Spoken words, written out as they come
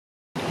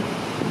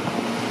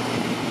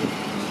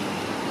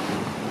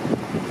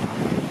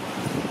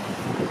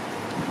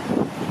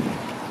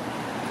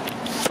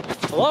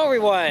Hello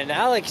everyone,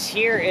 Alex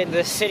here in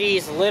the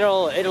city's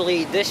Little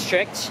Italy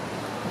district,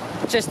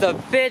 just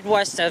a bit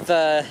west of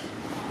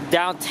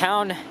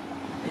downtown,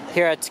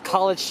 here at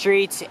College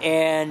Street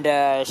and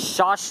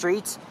Shaw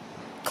Street.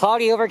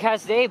 Cloudy,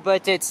 overcast day,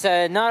 but it's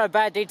not a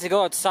bad day to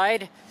go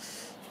outside,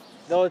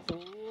 though it's a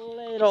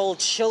little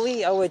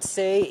chilly. I would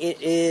say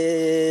it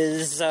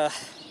is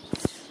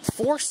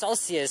 4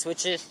 Celsius,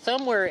 which is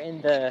somewhere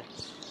in the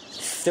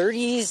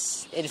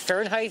 30s in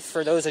Fahrenheit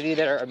for those of you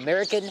that are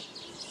American.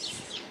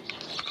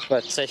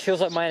 But it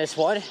feels like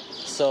 -1,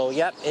 so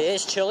yep, it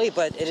is chilly,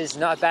 but it is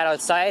not bad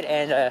outside,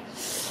 and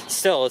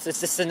still, it's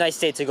just a nice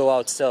day to go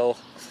out, so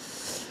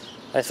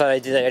I thought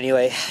I'd do that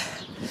anyway.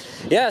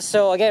 Yeah,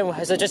 so again,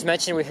 as I just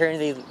mentioned, we're here in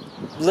the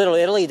Little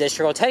Italy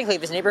district. Well, technically,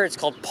 this neighborhood is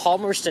called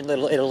Palmerston,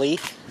 Little Italy.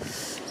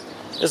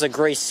 There's a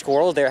gray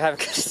squirrel there. Have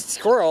a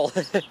squirrel.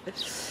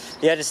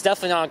 Yeah, it's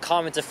definitely not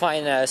uncommon to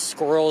find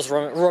squirrels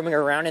roaming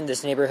around in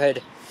this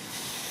neighborhood.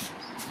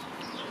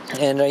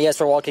 And yes,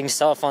 we're walking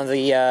south on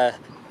the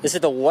this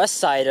is the west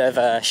side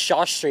of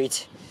Shaw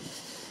Street,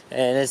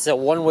 and it's a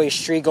one-way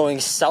street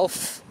going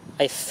south.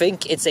 I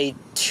think it's a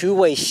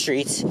two-way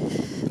street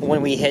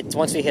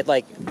once we hit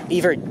like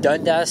either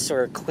Dundas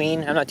or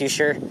Queen. I'm not too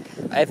sure.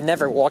 I've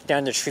never walked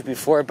down the street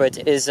before, but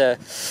it is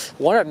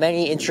one of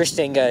many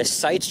interesting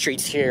side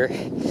streets here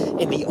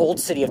in the old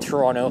city of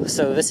Toronto.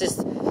 So this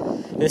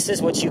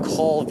is what you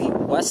call the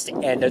west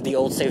end of the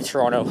old city of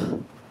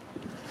Toronto.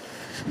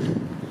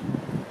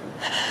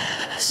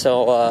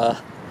 So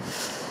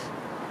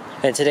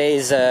and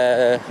today's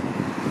today's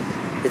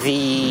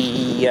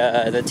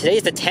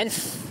the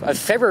 10th of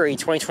February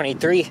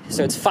 2023,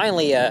 so it's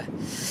finally the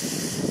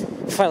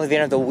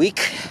end of the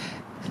week.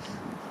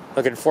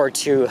 Looking forward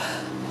to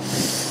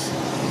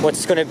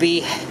what's going to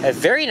be a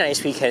very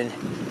nice weekend.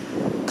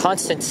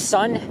 Constant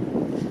sun,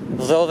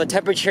 though the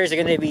temperatures are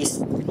going to be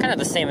kind of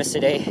the same as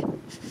today.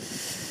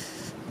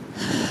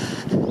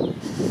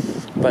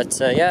 But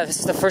yeah, this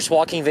is the first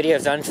walking video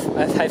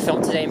I've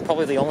filmed today, and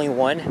probably the only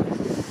one.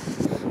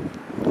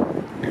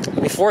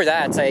 Before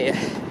that, I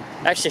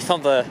actually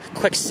filmed a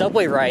quick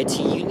subway ride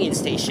to Union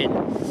Station.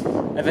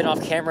 I've been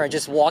off camera. I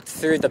just walked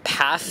through the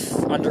path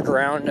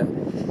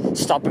underground,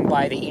 stopping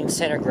by the Eaton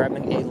Center,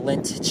 grabbing a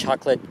Lindt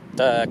chocolate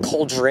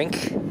cold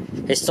drink.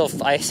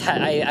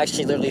 I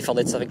actually literally felt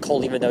it's something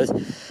cold, even though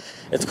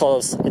it's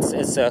cold.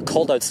 It's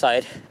cold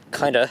outside,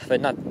 kinda,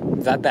 but not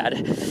that bad.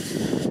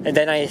 And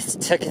then I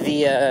took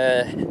the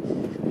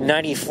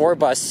 94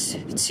 bus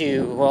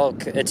to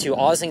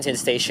Ossington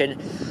Station.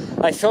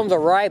 I filmed the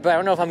ride, but I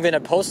don't know if I'm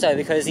gonna post that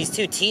because these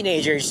two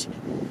teenagers,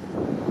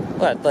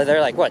 they're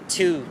like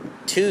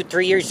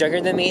 2-3 years younger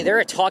than me.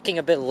 They're talking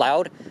a bit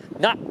loud,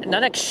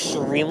 not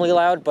extremely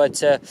loud,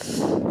 but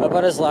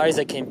about as loud as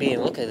it can be.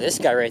 And look at this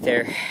guy right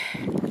there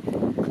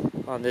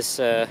on this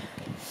on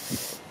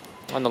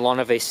the lawn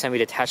of a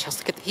semi-detached house.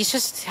 Look at, he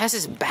just has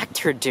his back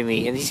turned to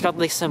me, and he's got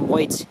like some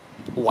white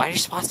wire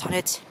spots on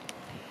it.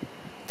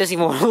 Doesn't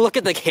even want to look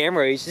at the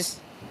camera. He's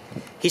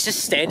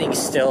just standing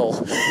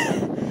still.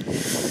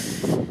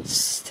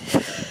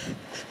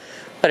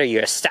 What are you,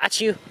 a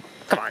statue?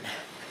 Come on.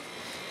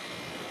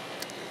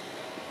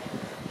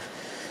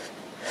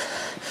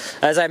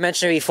 As I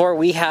mentioned before,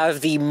 we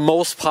have the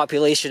most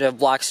population of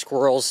black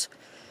squirrels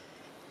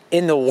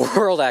in the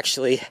world,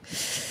 actually.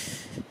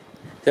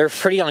 They're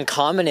pretty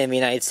uncommon in the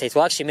United States.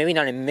 Well, actually, maybe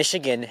not in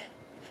Michigan.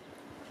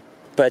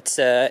 But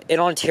in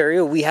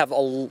Ontario, we have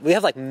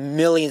like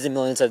millions and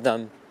millions of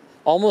them.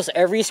 Almost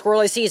every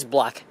squirrel I see is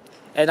black.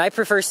 And I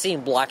prefer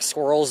seeing black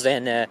squirrels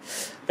than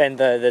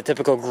the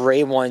typical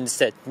gray ones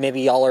that maybe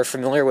y'all are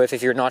familiar with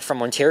if you're not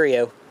from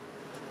Ontario.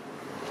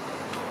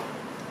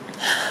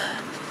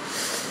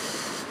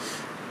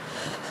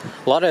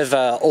 A lot of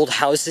old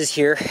houses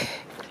here.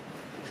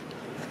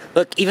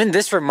 Look, even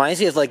this reminds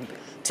me of like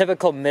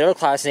typical middle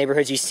class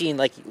neighborhoods you see in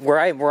like where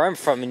I'm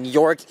from, in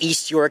York,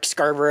 East York,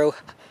 Scarborough.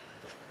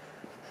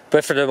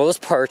 But for the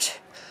most part,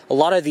 a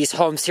lot of these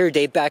homes here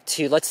date back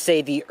to, let's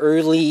say, the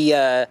early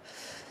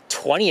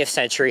 20th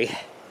century.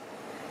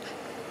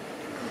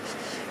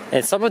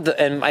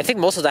 And I think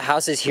most of the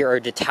houses here are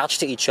detached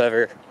to each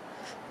other.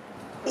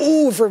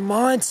 Ooh,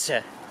 Vermont!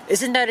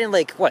 Isn't that in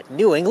like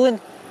New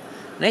England?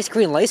 Nice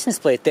green license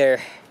plate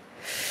there.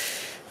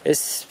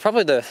 It's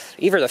probably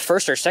either the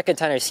first or second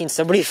time I've seen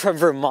somebody from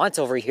Vermont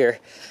over here.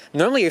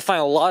 Normally you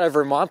find a lot of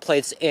Vermont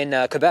plates in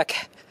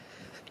Quebec.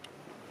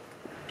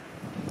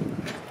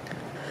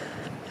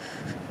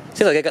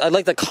 See, I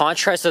like the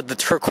contrast of the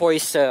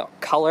turquoise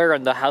color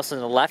on the house on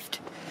the left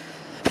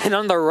and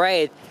on the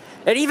right.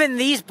 And even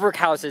these brick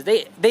houses,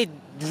 they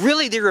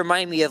really do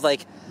remind me of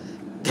like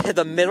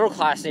the middle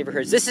class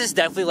neighborhoods. This is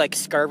definitely like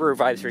Scarborough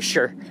vibes for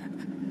sure.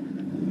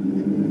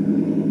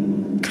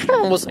 Kind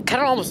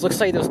of almost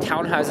looks like those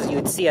townhouses you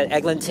would see at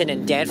Eglinton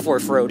and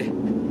Danforth Road.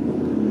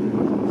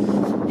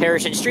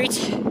 Harrison Street.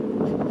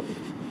 And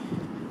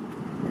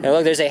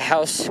look, there's a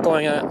house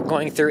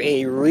going through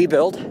a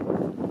rebuild.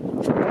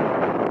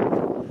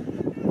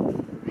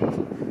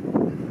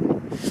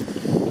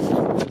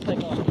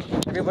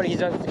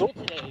 Everybody's at school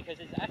today because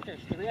it's after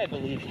 3, I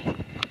believe.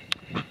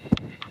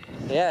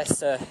 Yeah,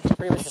 it's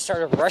pretty much the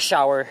start of rush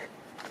hour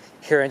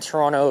here in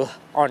Toronto,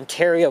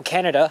 Ontario,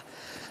 Canada.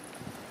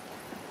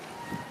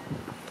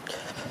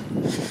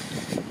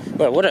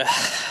 But what a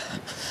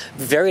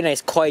very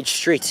nice, quiet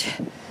street.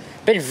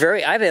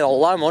 I've been a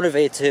lot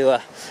motivated to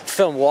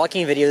film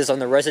walking videos on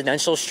the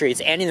residential streets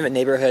and in the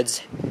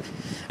neighborhoods.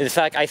 In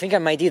fact, I think I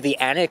might do the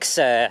annex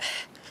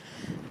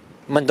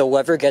when the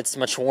weather gets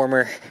much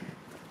warmer.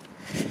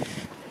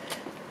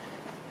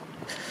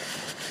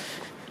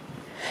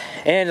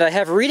 And I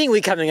have reading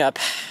week coming up.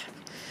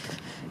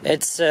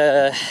 It's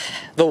the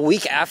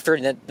week after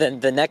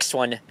the next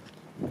one.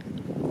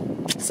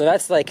 So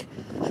that's like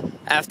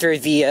after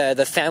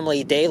the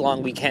family day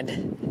long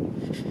weekend.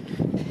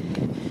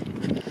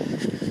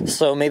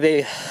 So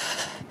maybe,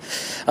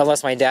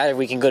 unless my dad,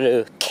 we can go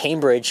to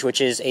Cambridge, which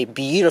is a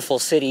beautiful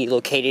city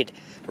located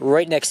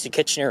right next to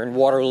Kitchener and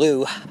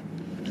Waterloo.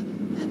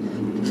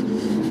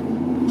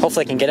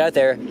 Hopefully I can get out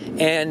there.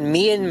 And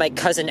me and my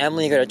cousin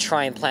Emily are going to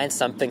try and plan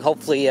something.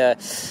 Hopefully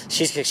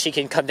she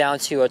can come down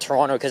to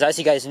Toronto, because as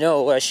you guys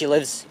know, she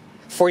lives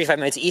 45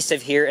 minutes east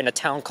of here in a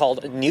town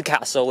called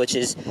Newcastle, which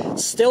is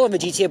still in the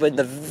GTA, but in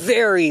the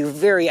very,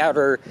 very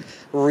outer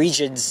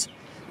regions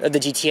of the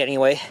GTA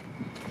anyway.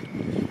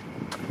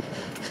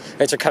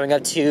 Guys are coming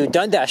up to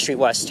Dundas Street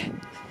West.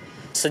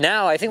 So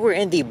now I think we're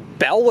in the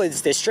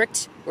Bellwoods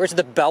district. We're to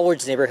the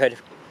Bellwoods neighborhood.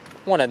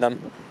 One of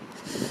them.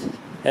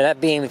 And that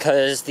being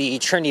because the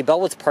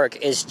Trinity-Bellwoods Park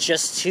is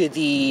just to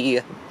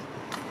the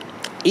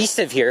east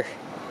of here.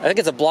 I think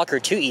it's a block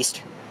or two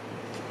east.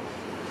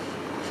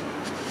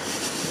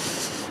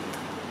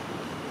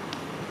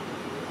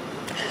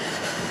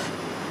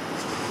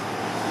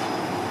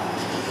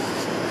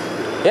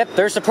 Yep,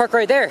 there's the park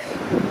right there.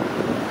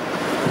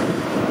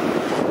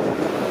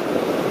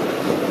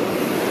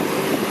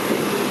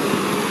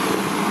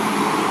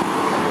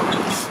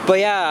 But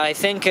yeah, I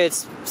think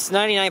it's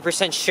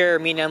 99% sure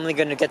me and Emily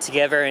going to get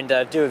together and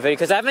do a video,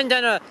 because I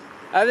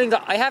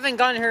haven't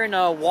gotten her in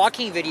a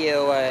walking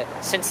video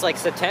since like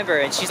September,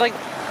 and she's like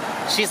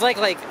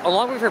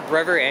along with her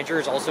brother Andrew,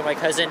 is also my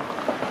cousin.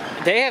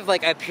 They have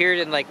like appeared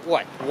in like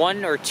what,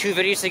 1 or 2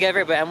 videos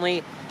together, but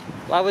Emily,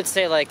 I would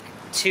say like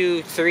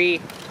 2, 3,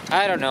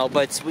 I don't know.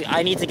 But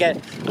I need to get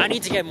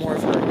more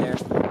of her in there,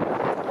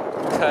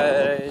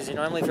 because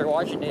Emily, if you're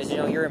watching this,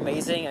 you're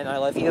amazing and I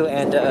love you,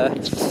 and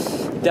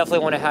definitely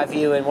want to have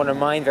you in one of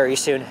mine very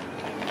soon.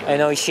 I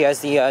know she has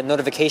the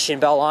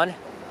notification bell on.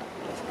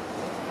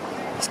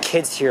 There's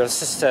kids here. Let's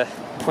just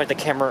point the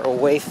camera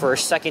away for a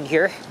second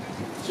here.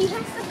 She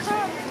has the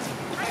car.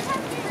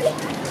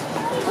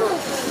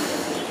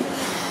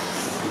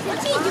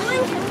 What's he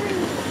doing?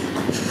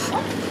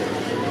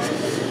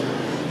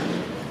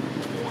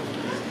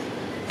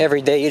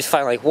 Every day you'd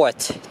find like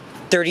what,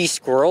 30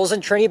 squirrels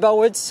in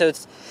Trinity-Bellwoods, so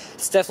it's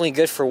definitely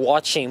good for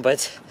watching.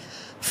 But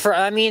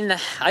I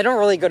don't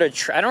really go to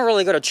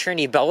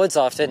Trinity-Bellwoods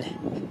often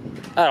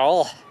at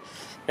all.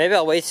 Maybe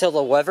I'll wait till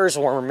the weather's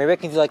warmer. Maybe I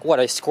can do like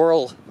a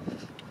squirrel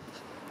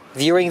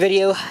viewing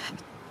video,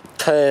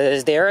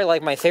 because they are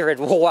like my favorite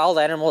wild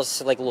animals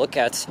to like look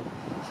at.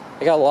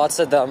 I got lots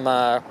of them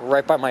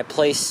right by my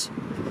place,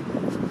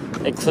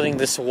 including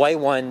this white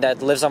one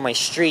that lives on my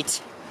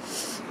street.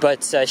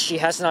 But she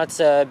has not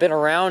been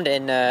around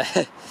in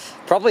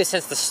probably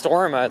since the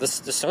storm, the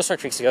snowstorm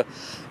 2 weeks ago.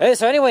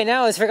 So anyway,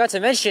 now, as I forgot to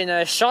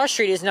mention, Shaw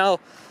Street is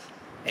now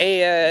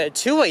a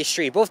two-way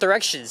street, both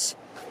directions.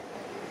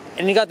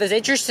 And you got this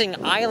interesting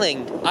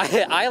island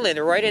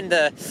right in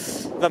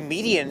the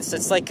median. So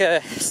it's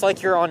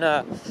like you're on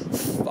a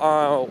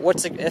I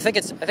think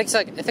it's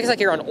like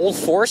you're on Old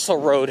Forest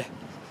Hill Road.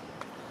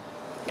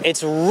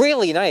 It's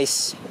really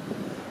nice.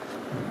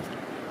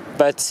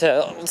 But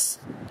let's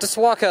just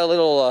walk a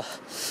little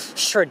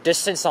short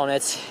distance on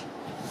it.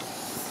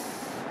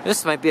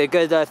 This might be a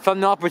good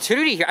thumbnail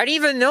opportunity here. I didn't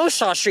even know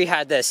Shaw Street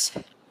had this.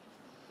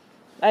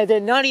 I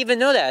did not even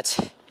know that.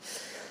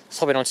 Let's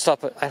hope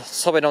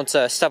I don't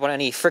step on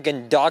any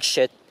friggin' dog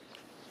shit.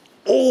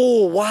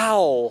 Oh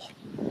wow!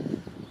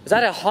 Is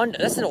that a Honda?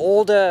 That's an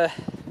old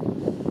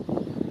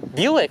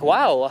Buick.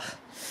 Wow.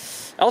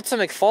 Elton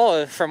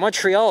McFall from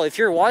Montreal. If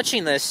you're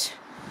watching this,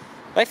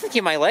 I think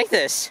you might like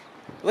this.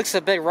 It looks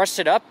a bit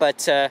rusted up,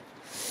 but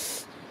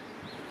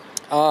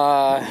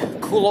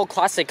cool old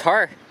classic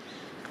car.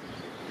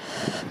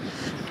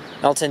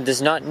 Elton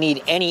does not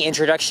need any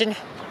introduction.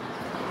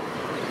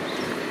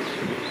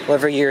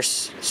 Whether you're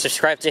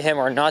subscribed to him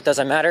or not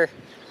doesn't matter.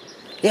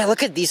 Yeah,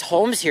 look at these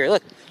homes here.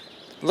 Look,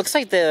 looks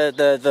like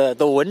the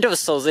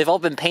windowsills, they've all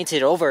been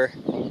painted over.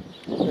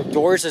 The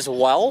doors as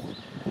well.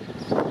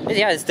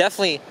 Yeah, it's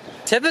definitely,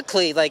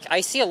 typically, like,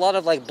 I see a lot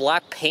of like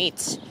black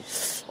paint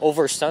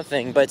over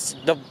something, but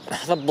the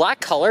black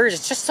color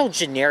is just so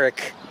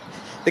generic.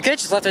 They could have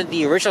just left it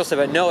the original stuff,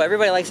 but no,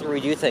 everybody likes to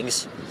redo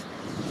things.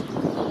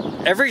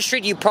 Every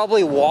street you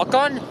probably walk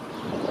on,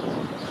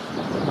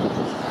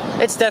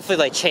 it's definitely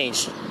like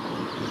changed.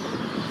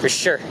 For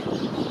sure.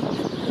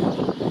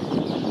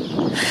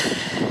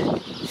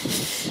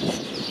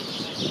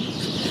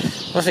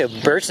 Must be a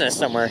bird's nest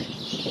somewhere.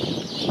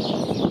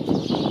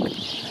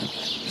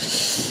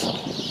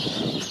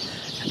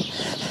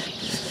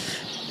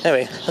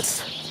 Anyway,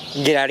 let's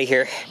get out of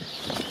here.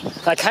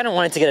 I kind of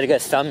wanted to get a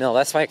good thumbnail.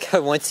 That's why I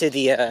went to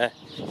the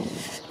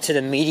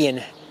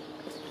median.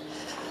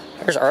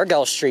 There's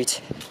Argyle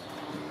Street.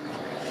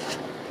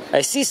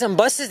 I see some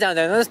buses down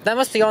there. That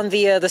must be on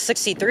the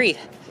 63.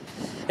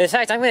 In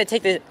fact, I'm gonna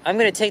take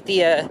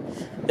the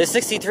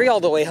 63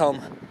 all the way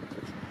home,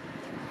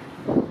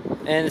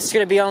 and it's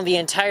gonna be on the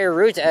entire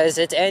route as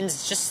it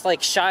ends just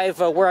like shy of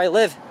where I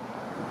live,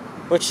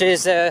 which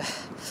is a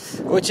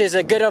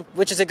good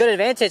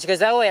advantage, because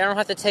that way I don't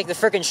have to take the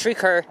frickin'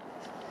 streetcar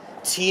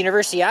to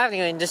University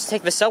Avenue and just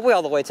take the subway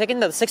all the way. Taking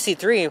the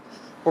 63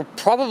 will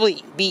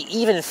probably be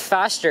even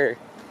faster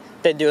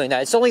than doing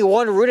that. It's only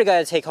one route I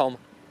gotta take home.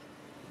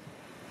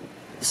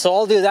 So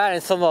I'll do that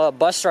and film a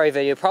bus ride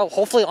video,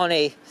 hopefully on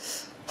a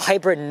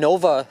hybrid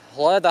Nova.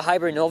 A lot of the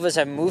hybrid Novas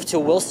have moved to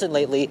Wilson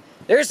lately.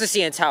 There's the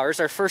CN Tower. It's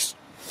our first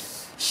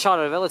shot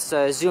of it. Let's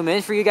zoom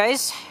in for you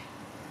guys.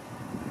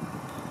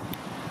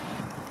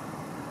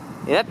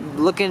 Yep,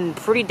 looking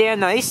pretty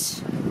damn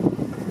nice.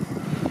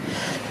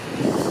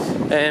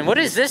 And what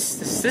is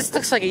this? This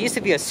looks like it used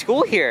to be a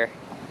school here.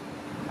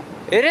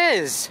 It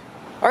is!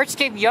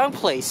 Artscape Young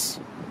Place.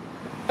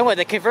 And what,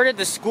 they converted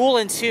the school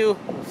into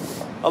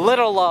a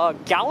little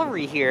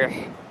gallery here.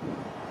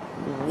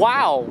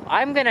 Wow,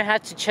 I'm gonna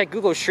have to check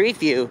Google Street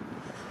View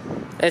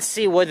and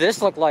see what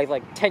this looked like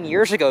 10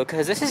 years ago,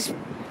 because this is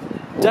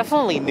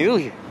definitely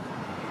new.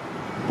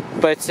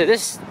 But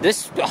this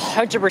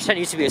 100%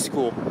 used to be a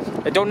school.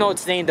 I don't know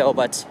its name though,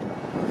 but...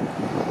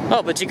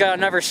 Oh, but you got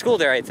another school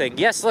there, I think.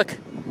 Yes, look,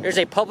 there's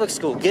a public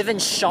school, Given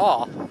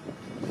Shaw.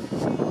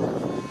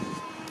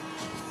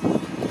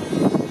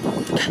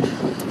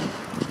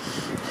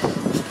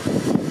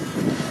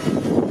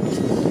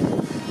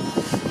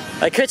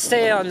 I could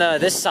stay on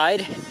this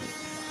side,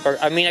 or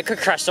I mean I could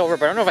cross over,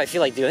 but I don't know if I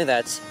feel like doing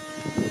that.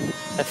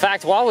 In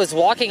fact, while I was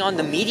walking on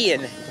the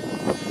median,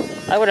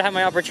 I would have had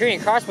my opportunity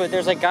to cross, but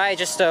there's a guy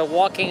just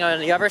walking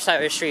on the other side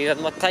of the street.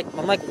 I'm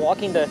like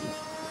walking the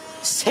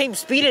same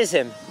speed as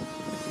him.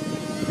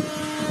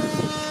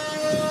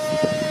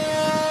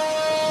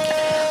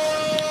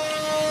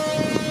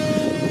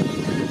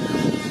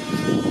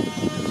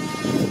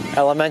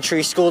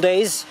 Elementary school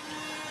days.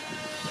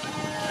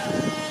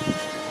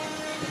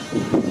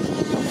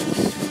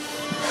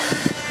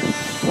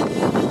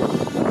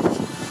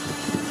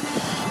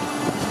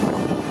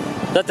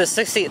 That's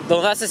the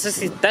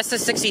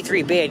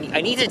 63B.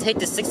 I need to take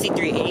the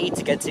 63A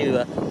to get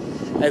to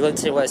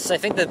Eglinton West. I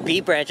think the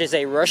B branch is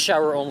a rush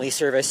hour only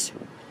service.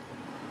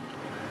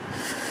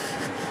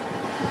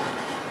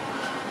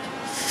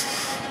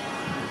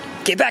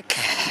 Get back!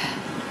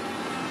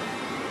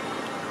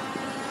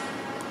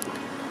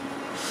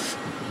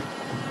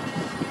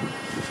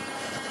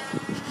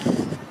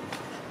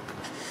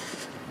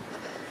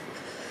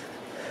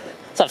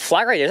 It's not a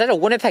flag right there. Is that a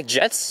Winnipeg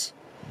Jets?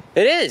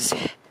 It is.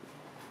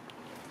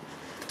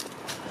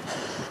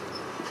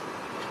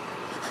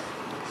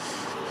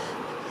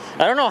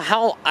 I don't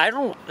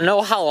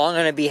know how long I'm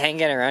gonna be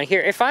hanging around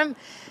here.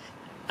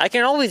 I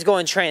can always go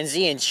on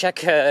Transy and check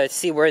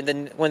see when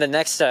the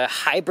next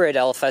hybrid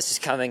LFS is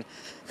coming,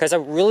 because I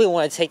really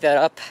want to take that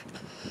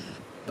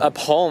up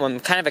home. I'm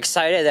kind of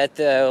excited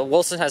that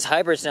Wilson has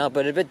hybrids now,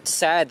 but a bit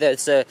sad that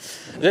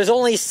there's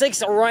only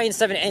 6 Orion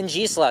 7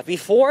 NGs left.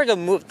 Before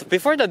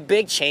the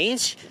big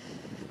change,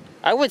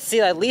 I would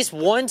see at least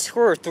 1, 2,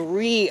 or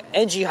 3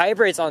 NG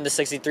hybrids on the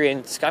 63,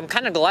 and I'm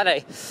kind of glad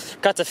I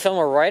got to film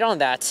a ride on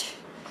that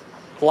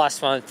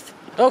last month.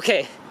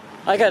 Okay,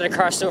 I gotta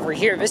cross over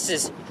here. This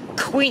is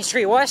Queen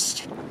Street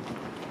West,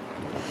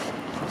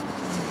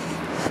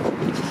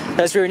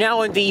 as we're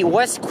now in the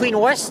Queen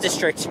West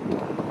district,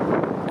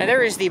 and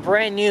there is the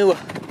brand new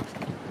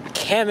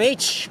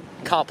CAMH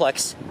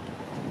complex.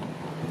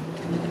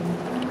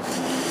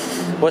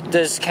 What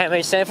does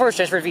CAMH stand for? It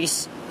stands for the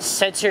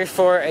Center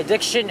for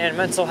Addiction and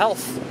Mental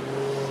Health.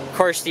 Of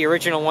course, the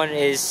original one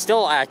is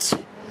still at,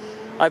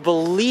 I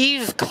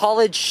believe,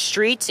 College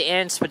Street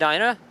and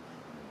Spadina.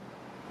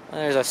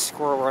 There's a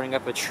squirrel running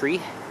up a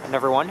tree.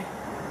 Another one.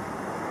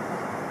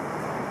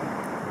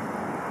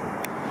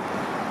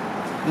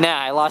 Nah,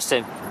 I lost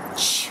him.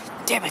 Shh,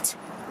 damn it.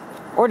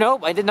 Or no,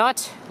 I did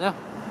not. No.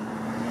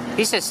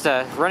 He's just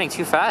running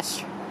too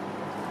fast.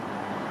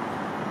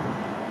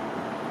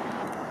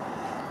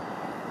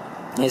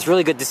 It's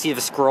really good to see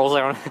the squirrels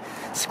out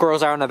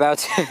and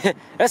about.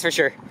 That's for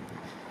sure.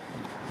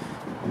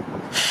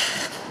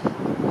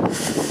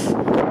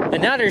 And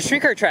now there's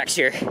streetcar tracks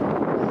here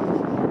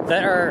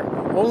that are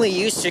only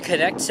used to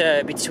connect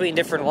between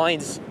different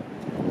lines.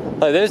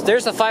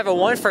 There's the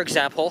 501, for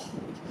example,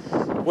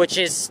 which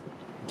is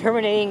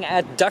terminating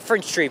at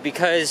Dufferin Street,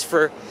 because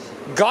for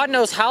God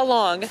knows how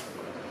long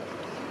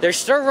they're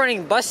still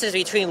running buses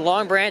between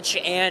Long Branch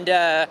and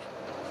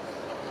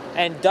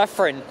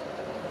Dufferin.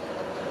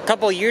 A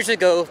couple years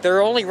ago, they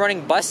were only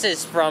running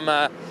buses from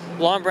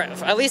Long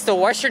Branch, at least the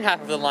western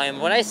half of the line.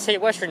 When I say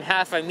western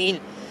half, I mean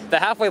the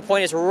halfway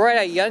point is right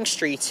at Yonge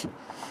Street.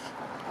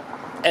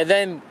 And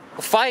then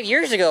 5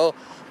 years ago,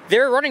 they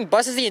were running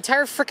buses the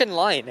entire freaking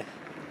line.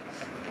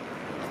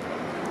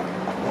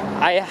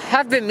 I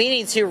have been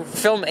meaning to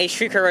film a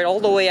streetcar ride all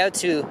the way out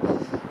to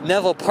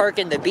Neville Park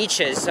and the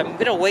beaches. I'm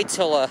gonna wait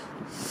till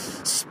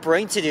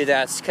spring to do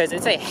that because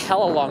it's a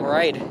hella long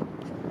ride.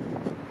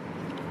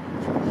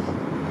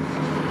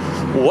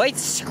 White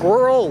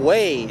Squirrel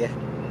Way.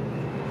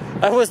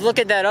 I was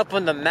looking that up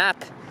on the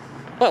map.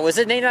 What was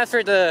it named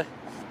after the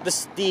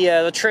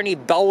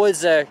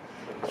Trinity-Bellwoods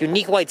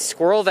unique white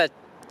squirrel that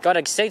got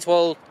extinct?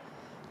 Well,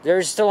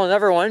 there's still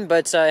another one,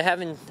 but I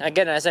haven't.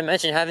 Again, as I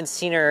mentioned, haven't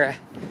seen her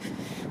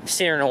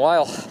in a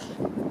while.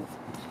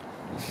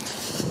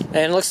 And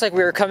it looks like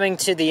we were coming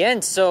to the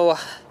end, so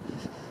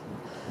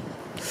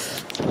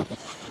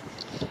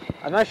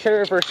I'm not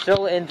sure if we're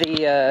still in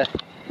the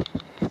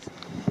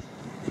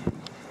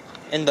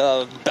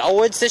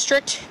Bellwoods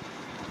district,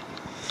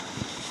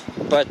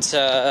 but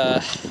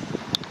I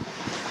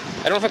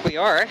don't think we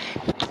are.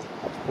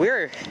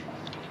 We're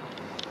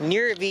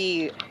near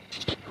the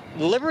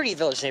Liberty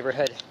Village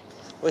neighborhood,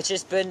 which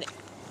has been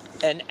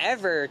an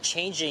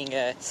ever-changing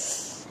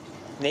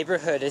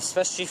neighborhood,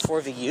 especially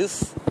for the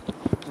youth,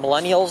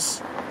 millennials,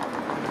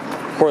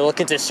 who are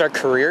looking to start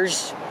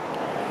careers.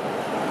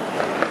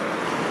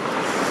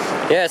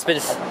 Yeah, it's been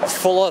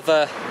full of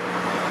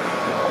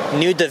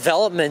new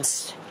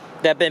developments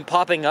that have been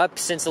popping up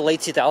since the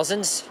late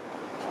 2000s.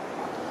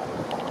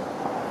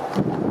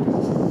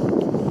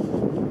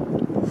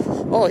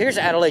 Oh, here's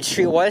Adelaide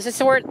Street. What is this?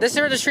 This is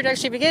where the street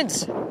actually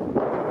begins.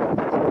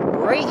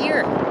 Right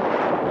here.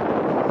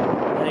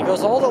 And it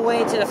goes all the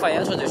way into the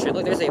financial district.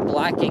 Look, there's a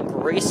black and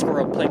gray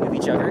squirrel playing with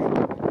each other.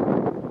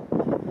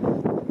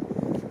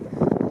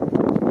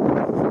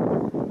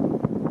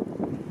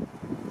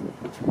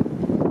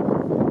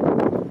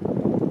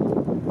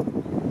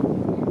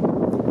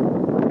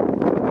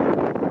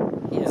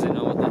 He doesn't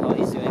know what the hell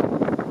he's doing.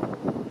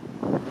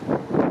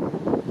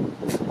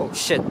 Oh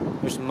shit,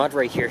 there's mud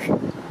right here.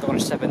 Don't want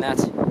to step in that.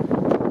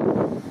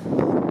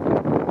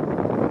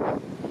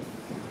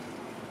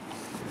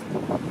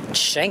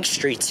 Shank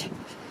Street.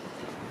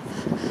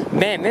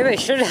 Man, maybe I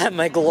should have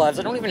my gloves.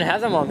 I don't even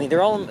have them on me.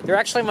 They're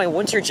actually my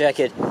winter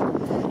jacket.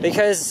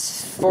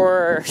 Because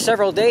for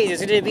several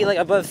days it's gonna be like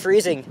above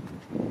freezing.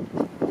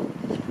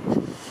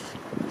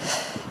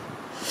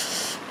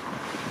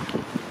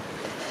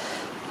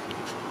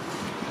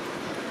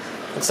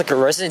 Looks like a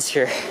residence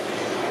here.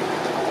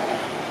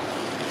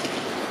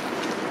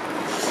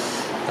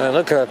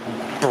 Look, a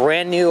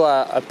brand new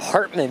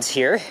apartment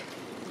here.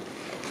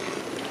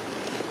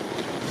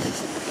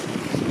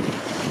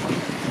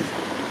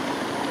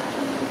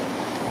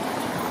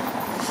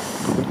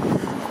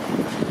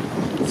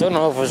 Don't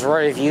know if it was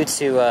right of you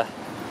to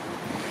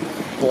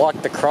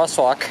block the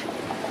crosswalk,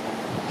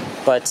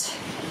 but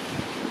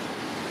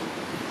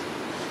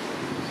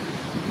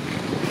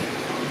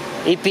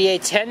EPA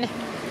 10.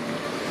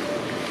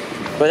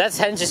 But that's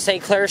heading to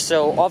St. Clair,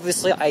 so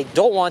obviously I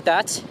don't want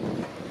that.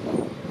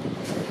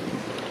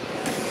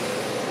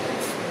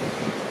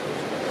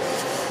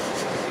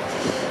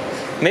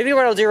 Maybe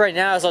what I'll do right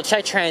now is I'll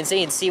check Transit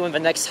and see when the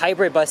next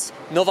hybrid bus,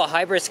 Nova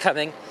Hybrid, is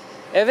coming.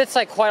 If it's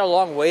like quite a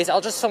long ways,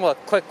 I'll just film a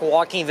quick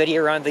walking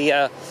video around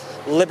the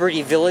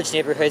Liberty Village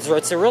neighborhoods, where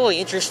it's a really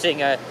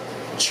interesting,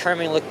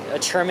 charming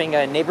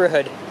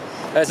neighborhood.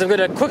 So I'm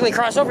gonna quickly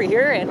cross over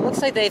here, and it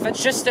looks like they've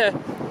just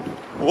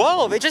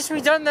whoa! They just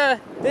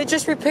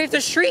repaved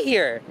the street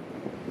here.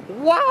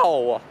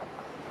 Wow!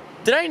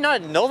 Did I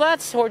not know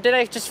that, or did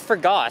I just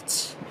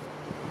forgot?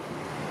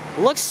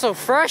 Looks so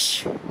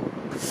fresh.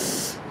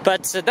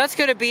 But that's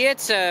gonna be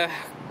it.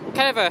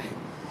 Kind of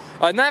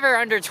another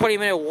under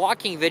 20-minute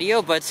walking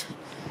video, but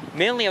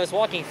mainly I was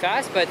walking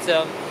fast. But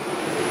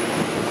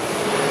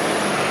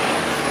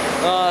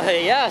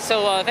yeah.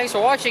 So thanks for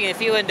watching.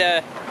 If you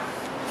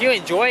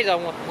enjoyed,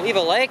 leave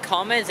a like,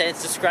 comment, and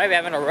subscribe if you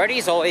haven't already.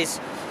 As always,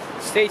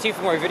 stay tuned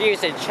for more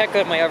videos and check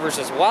out my others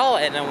as well.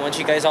 And I want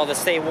you guys all to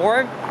stay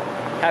warm.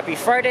 Happy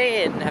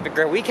Friday and have a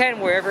great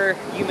weekend wherever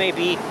you may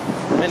be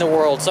in the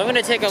world. So I'm going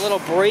to take a little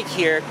break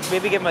here,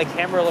 maybe give my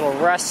camera a little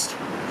rest.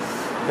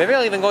 Maybe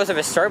I'll even go to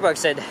the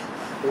Starbucks and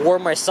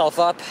warm myself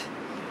up,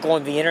 go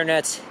on the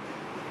internet,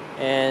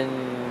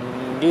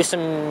 and do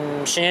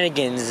some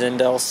shenanigans,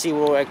 and I'll see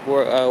where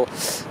I'll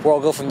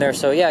go from there.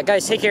 So yeah,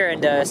 guys, take care,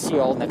 and see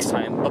you all next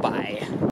time. Bye-bye.